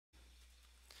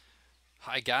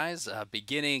Hi guys,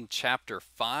 beginning chapter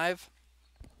 5.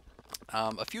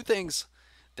 A few things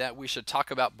that we should talk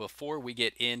about before we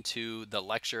get into the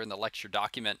lecture and the lecture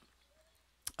document.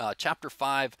 Chapter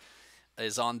 5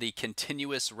 is on the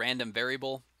continuous random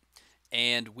variable,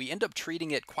 and we end up treating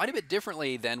it quite a bit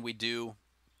differently than we do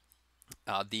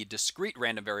the discrete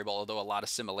random variable, although a lot of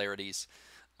similarities,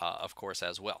 of course,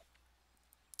 as well.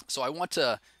 So I want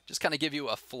to just kind of give you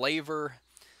a flavor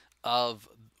of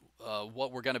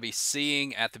what we're going to be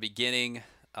seeing at the beginning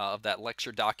of that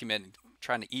lecture document,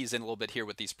 trying to ease in a little bit here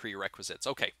with these prerequisites.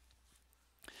 Okay,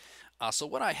 so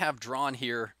what I have drawn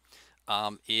here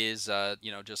is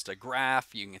just a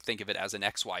graph. You can think of it as an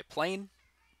XY plane,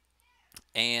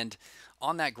 and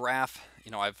on that graph,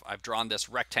 I've drawn this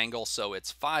rectangle, so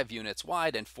it's 5 units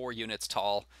wide and 4 units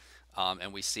tall,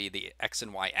 and we see the X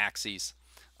and Y axes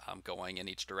going in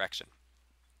each direction.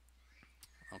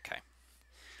 Okay,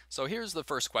 so here's the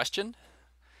first question.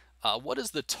 What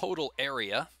is the total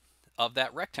area of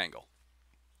that rectangle?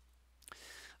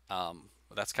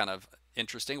 That's kind of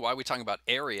interesting. Why are we talking about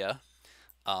area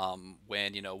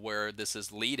when where this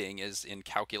is leading is in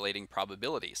calculating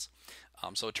probabilities?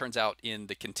 So it turns out in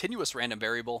the continuous random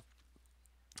variable,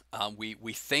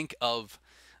 we think of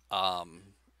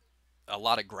a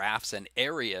lot of graphs and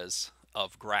areas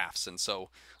of graphs. And so,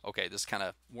 okay, this is kind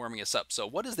of warming us up. So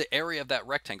what is the area of that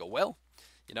rectangle? Well,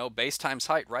 base times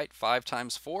height, right? 5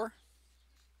 times 4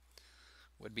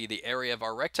 would be the area of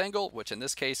our rectangle, which in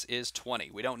this case is 20.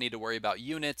 We don't need to worry about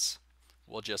units.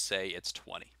 We'll just say it's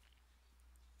 20.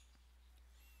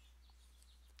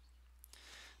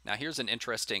 Now here's an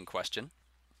interesting question.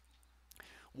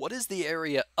 What is the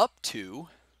area up to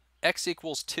x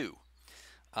equals 2?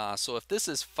 So if this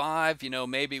is 5,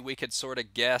 maybe we could sort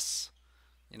of guess,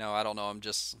 I don't know, I'm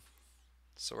just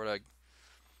sort of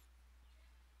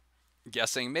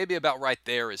guessing, maybe about right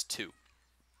there is 2.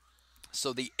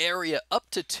 So the area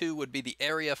up to 2 would be the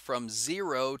area from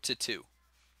 0 to 2.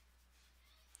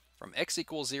 From x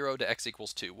equals 0 to x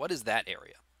equals 2. What is that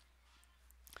area?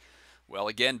 Well,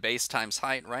 again, base times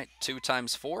height, right? 2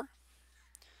 times 4,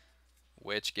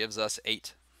 which gives us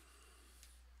 8.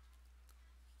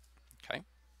 Okay.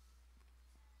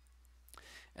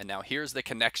 And now here's the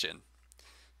connection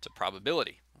to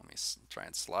probability. Let me try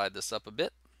and slide this up a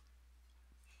bit.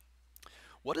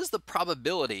 What is the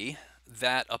probability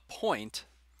that a point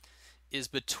is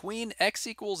between x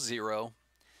equals 0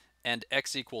 and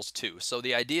x equals 2? So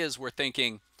the idea is we're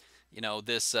thinking,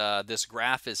 this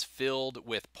graph is filled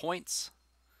with points.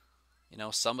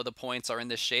 Some of the points are in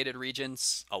the shaded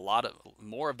regions.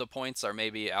 More of the points are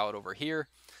maybe out over here.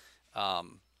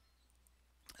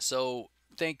 So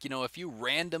think, if you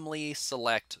randomly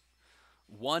select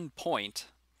one point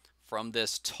from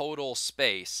this total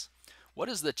space, what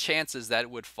is the chances that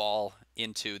it would fall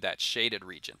into that shaded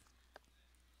region?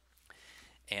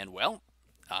 And well,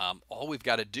 all we've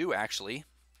got to do actually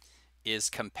is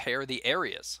compare the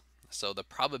areas. So the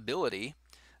probability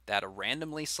that a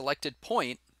randomly selected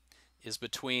point is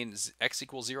between x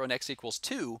equals 0 and x equals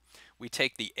 2, we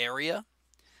take the area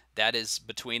that is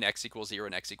between x equals 0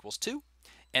 and x equals 2,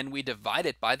 and we divide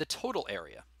it by the total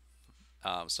area.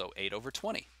 So 8 over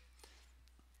 20.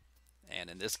 And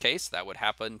in this case, that would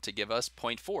happen to give us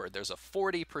 0.4. There's a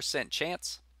 40%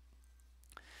 chance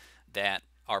that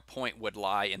our point would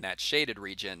lie in that shaded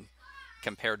region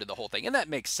compared to the whole thing. And that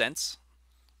makes sense,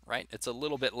 right? It's a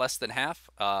little bit less than half.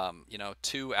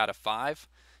 2 out of 5,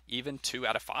 even 2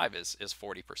 out of 5 is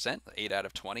 40%. 8 out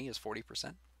of 20 is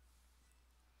 40%.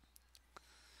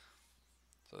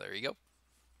 So there you go.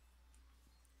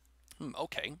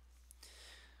 Okay.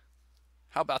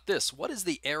 How about this? What is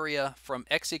the area from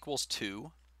x equals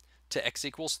 2 to x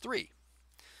equals 3?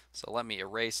 So let me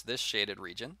erase this shaded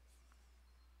region.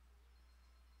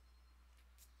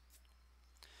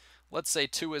 Let's say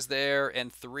 2 is there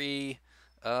and 3,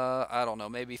 I don't know,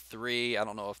 maybe 3. I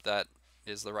don't know if that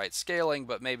is the right scaling,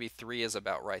 but maybe 3 is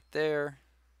about right there.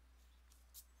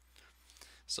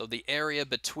 So the area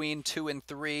between 2 and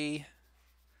 3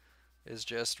 is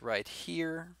just right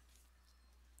here.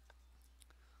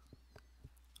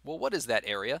 Well, what is that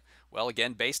area? Well,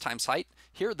 again, base times height.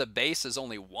 Here the base is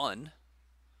only 1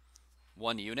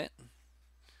 unit.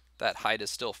 That height is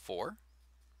still 4.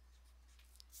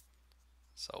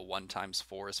 So 1 times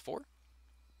 4 is 4.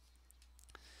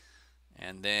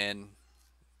 And then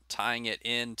tying it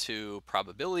into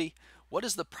probability, what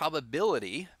is the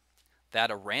probability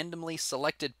that a randomly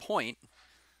selected point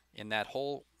in that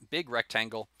whole big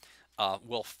rectangle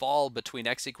will fall between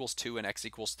x equals 2 and x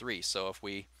equals 3? So if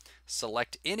we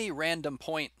select any random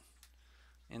point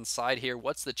inside here,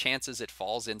 what's the chances it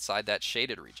falls inside that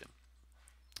shaded region?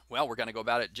 Well, we're going to go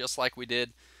about it just like we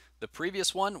did The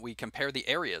previous one, we compare the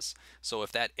areas. So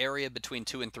if that area between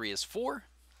 2 and 3 is 4,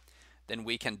 then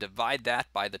we can divide that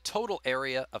by the total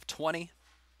area of 20.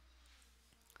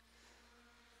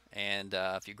 And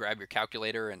if you grab your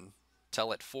calculator and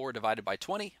tell it 4 divided by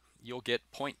 20, you'll get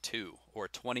 0.2 or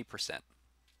 20%.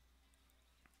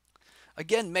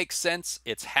 Again, makes sense.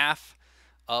 It's half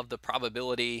of the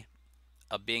probability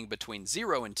of being between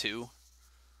 0 and 2.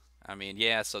 I mean,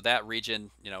 yeah, so that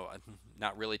region, you know,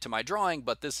 not really to my drawing,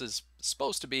 but this is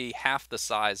supposed to be half the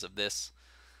size of this,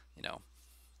 you know.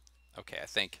 Okay, I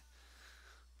think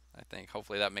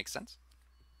hopefully that makes sense.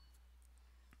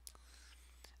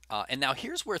 And now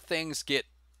here's where things get,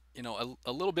 you know,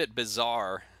 a little bit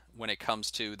bizarre when it comes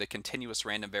to the continuous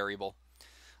random variable.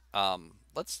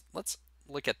 Let's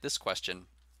look at this question.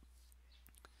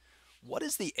 What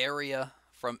is the area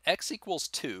from x equals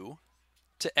 2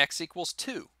 to x equals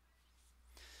 2?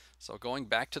 So going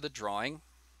back to the drawing,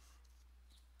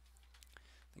 I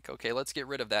think, okay, let's get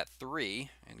rid of that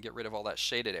 3 and get rid of all that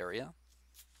shaded area.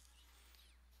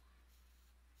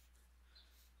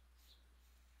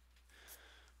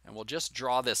 And we'll just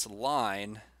draw this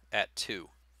line at 2.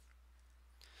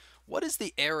 What is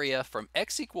the area from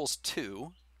x equals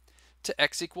 2 to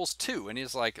x equals 2? And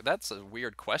he's like, that's a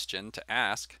weird question to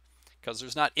ask because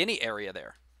there's not any area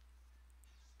there.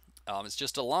 It's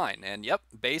just a line. And yep,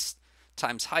 base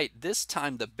times height. This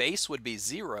time the base would be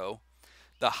 0.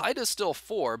 The height is still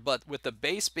 4, but with the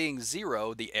base being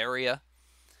 0, the area,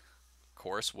 of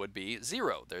course, would be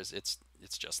 0. It's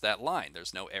just that line.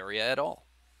 There's no area at all.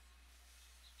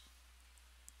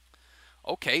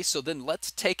 Okay, so then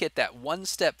let's take it that one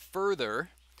step further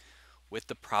with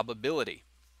the probability.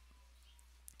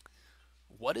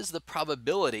 What is the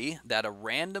probability that a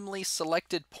randomly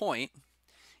selected point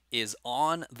is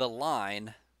on the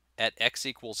line at x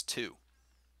equals 2?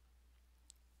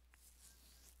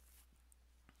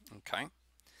 Okay.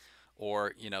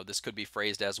 Or, you know, this could be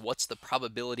phrased as, what's the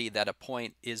probability that a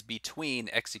point is between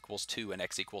x equals 2 and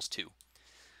x equals 2?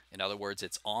 In other words,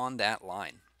 it's on that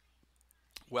line.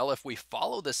 Well, if we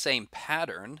follow the same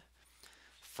pattern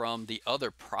from the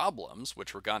other problems,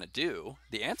 which we're going to do,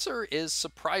 the answer is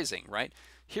surprising, right?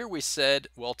 Here we said,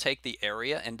 well, take the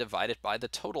area and divide it by the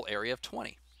total area of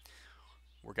 20.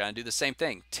 We're going to do the same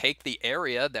thing. Take the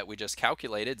area that we just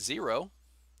calculated, 0,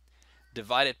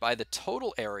 divide it by the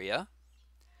total area,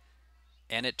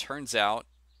 and it turns out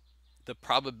the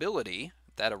probability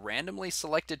that a randomly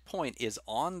selected point is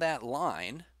on that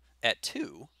line at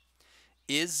 2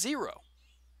 is 0.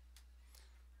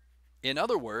 In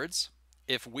other words,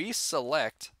 if we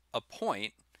select a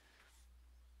point,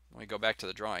 let me go back to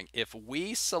the drawing. If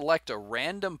we select a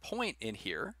random point in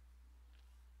here,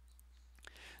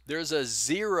 there's a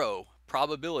 0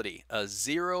 probability, a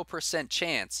 0%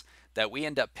 chance that we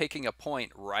end up picking a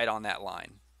point right on that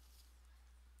line.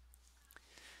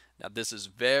 Now this is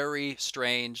very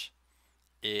strange.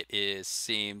 It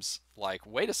seems like,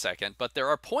 wait a second, but there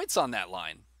are points on that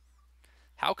line.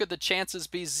 How could the chances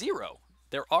be 0?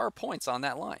 There are points on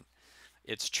that line.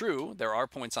 It's true, there are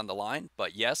points on the line,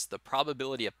 but yes, the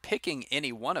probability of picking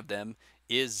any one of them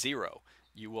is 0.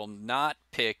 You will not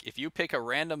pick, if you pick a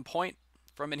random point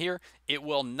from in here, it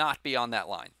will not be on that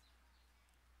line.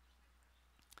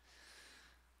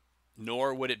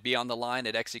 Nor would it be on the line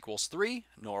at x equals 3,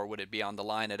 nor would it be on the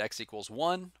line at x equals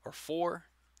 1 or 4,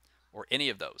 or any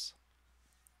of those.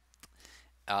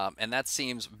 And that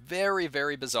seems very,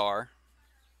 very bizarre.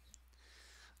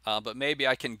 But maybe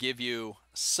I can give you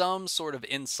some sort of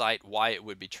insight why it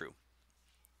would be true.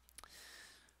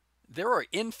 There are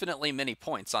infinitely many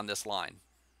points on this line.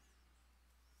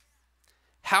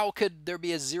 How could there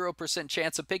be a 0%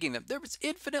 chance of picking them? There's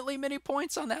infinitely many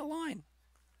points on that line.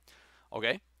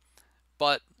 Okay,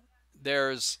 but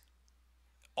there's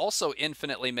also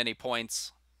infinitely many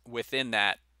points within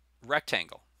that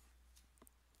rectangle.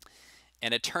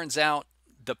 And it turns out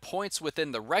the points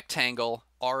within the rectangle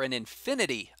are an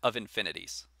infinity of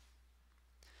infinities,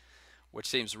 which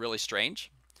seems really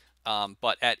strange.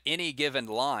 But at any given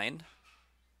line,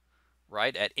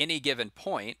 right, at any given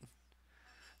point,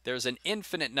 there's an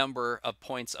infinite number of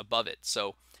points above it.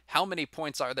 So how many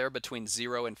points are there between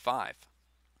 0 and 5?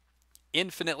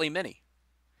 Infinitely many.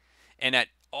 And at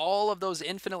all of those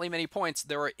infinitely many points,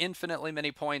 there are infinitely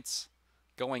many points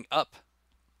going up.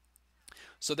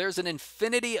 So there's an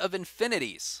infinity of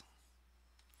infinities.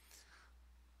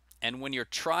 And when you're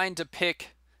trying to pick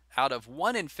out of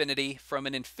one infinity from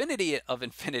an infinity of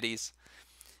infinities,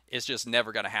 it's just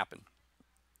never going to happen.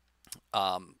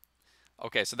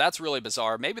 Okay, so that's really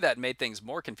bizarre. Maybe that made things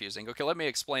more confusing. Okay, let me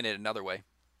explain it another way.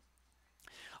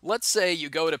 Let's say you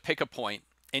go to pick a point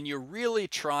and you're really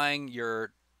trying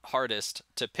your hardest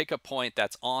to pick a point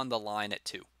that's on the line at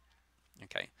 2.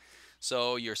 Okay,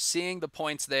 so you're seeing the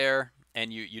points there,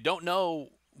 and you don't know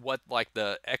what like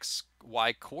the x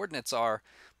y coordinates are,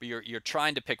 but you're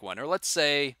trying to pick one. Or let's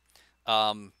say,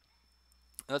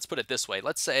 let's put it this way.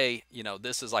 Let's say, you know,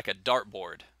 this is like a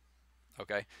dartboard,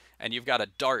 okay, and you've got a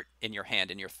dart in your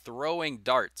hand, and you're throwing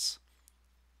darts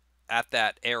at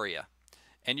that area,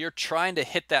 and you're trying to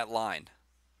hit that line.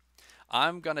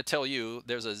 I'm going to tell you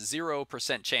there's a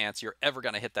 0% chance you're ever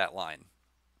going to hit that line.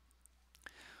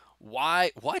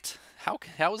 Why? What?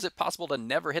 How is it possible to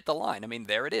never hit the line? I mean,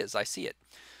 there it is. I see it.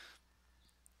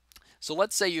 So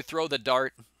let's say you throw the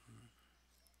dart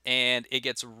and it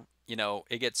gets, you know,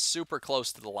 it gets super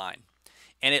close to the line,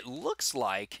 and it looks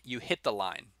like you hit the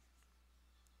line.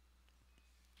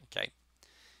 Okay.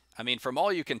 I mean, from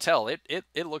all you can tell, it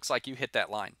looks like you hit that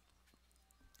line.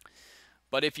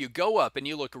 But if you go up and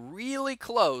you look really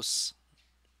close,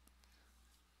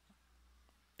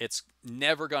 it's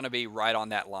never going to be right on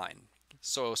that line.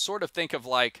 So sort of think of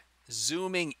like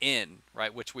zooming in,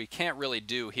 right, which we can't really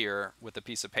do here with a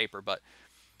piece of paper, but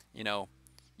you know,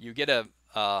 you get a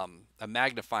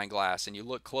magnifying glass and you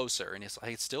look closer, and it's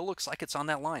like, it still looks like it's on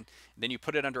that line. And then you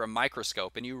put it under a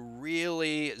microscope and you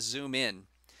really zoom in.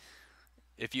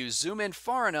 If you zoom in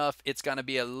far enough, it's going to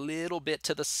be a little bit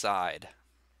to the side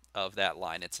of that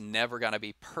line. It's never going to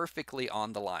be perfectly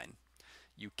on the line.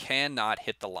 You cannot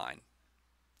hit the line.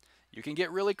 You can get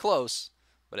really close,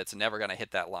 but it's never going to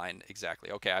hit that line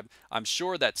exactly. Okay, I'm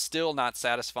sure that's still not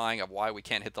satisfying of why we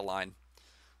can't hit the line.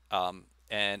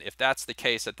 And if that's the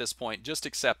case at this point, just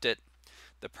accept it.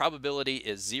 The probability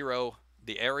is 0.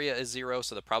 The area is 0,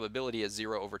 so the probability is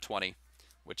 0 over 20,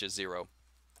 which is 0.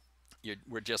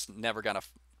 We're just never going to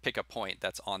pick a point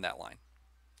that's on that line.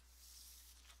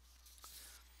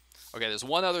 Okay, there's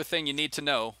one other thing you need to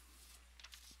know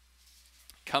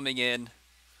coming in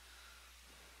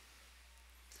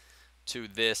to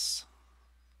this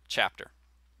chapter.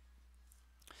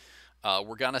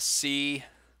 We're going to see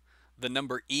the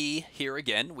number e here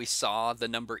again. We saw the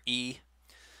number e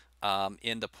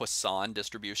in the Poisson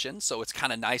distribution, so it's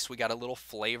kind of nice. We got a little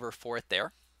flavor for it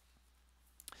there.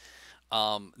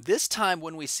 This time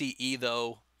when we see e,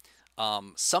 though,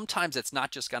 sometimes it's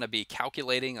not just going to be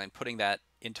calculating and putting that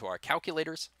into our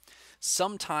calculators.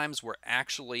 Sometimes we're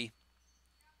actually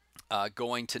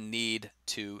going to need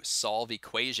to solve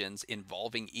equations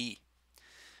involving e.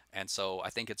 And so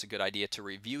I think it's a good idea to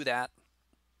review that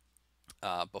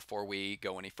before we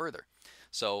go any further.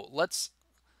 So let's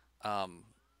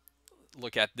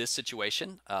look at this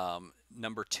situation.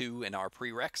 Number 2 in our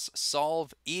prereqs.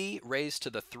 Solve e raised to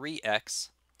the 3x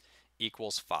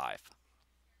equals 5.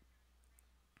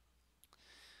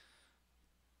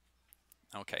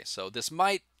 Okay, so this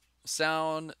might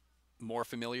sound more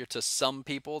familiar to some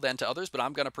people than to others, but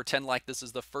I'm going to pretend like this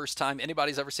is the first time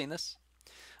anybody's ever seen this.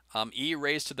 E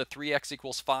raised to the 3x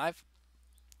equals 5.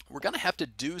 We're going to have to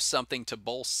do something to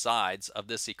both sides of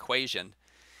this equation.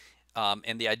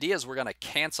 And the idea is we're going to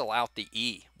cancel out the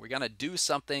e. We're going to do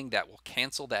something that will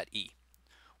cancel that e.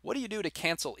 What do you do to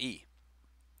cancel e?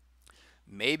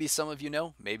 Maybe some of you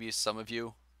know. Maybe some of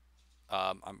you,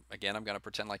 again, I'm going to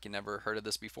pretend like you never heard of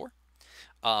this before.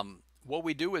 What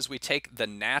we do is we take the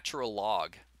natural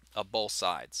log of both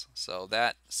sides. So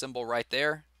that symbol right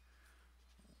there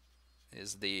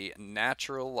is the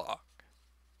natural log,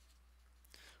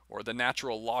 or the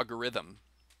natural logarithm.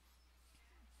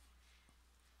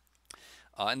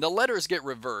 And the letters get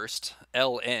reversed.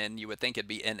 ln, you would think it'd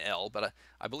be nl, but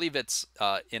I believe it's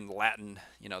in Latin,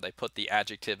 you know, they put the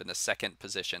adjective in the second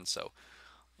position. So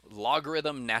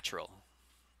logarithm natural.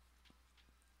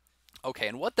 Okay,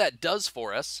 and what that does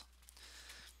for us,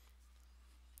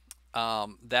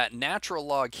 that natural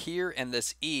log here and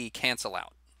this e cancel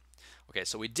out. Okay,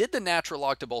 so we did the natural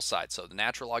log to both sides. So the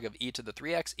natural log of e to the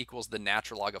 3x equals the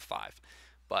natural log of 5.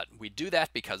 But we do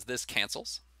that because this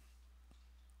cancels,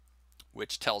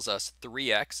 which tells us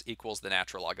 3x equals the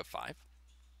natural log of 5.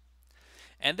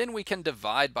 And then we can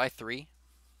divide by 3.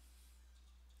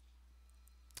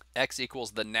 X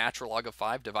equals the natural log of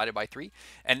 5 divided by 3.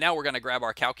 And now we're going to grab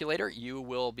our calculator. You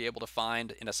will be able to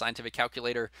find in a scientific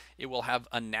calculator, it will have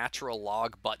a natural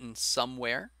log button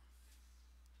somewhere.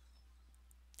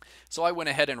 So I went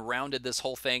ahead and rounded this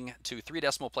whole thing to 3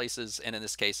 decimal places, and in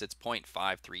this case it's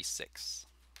 0.536.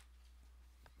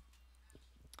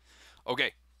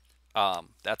 Okay,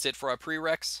 that's it for our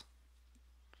prereqs.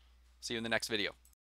 See you in the next video.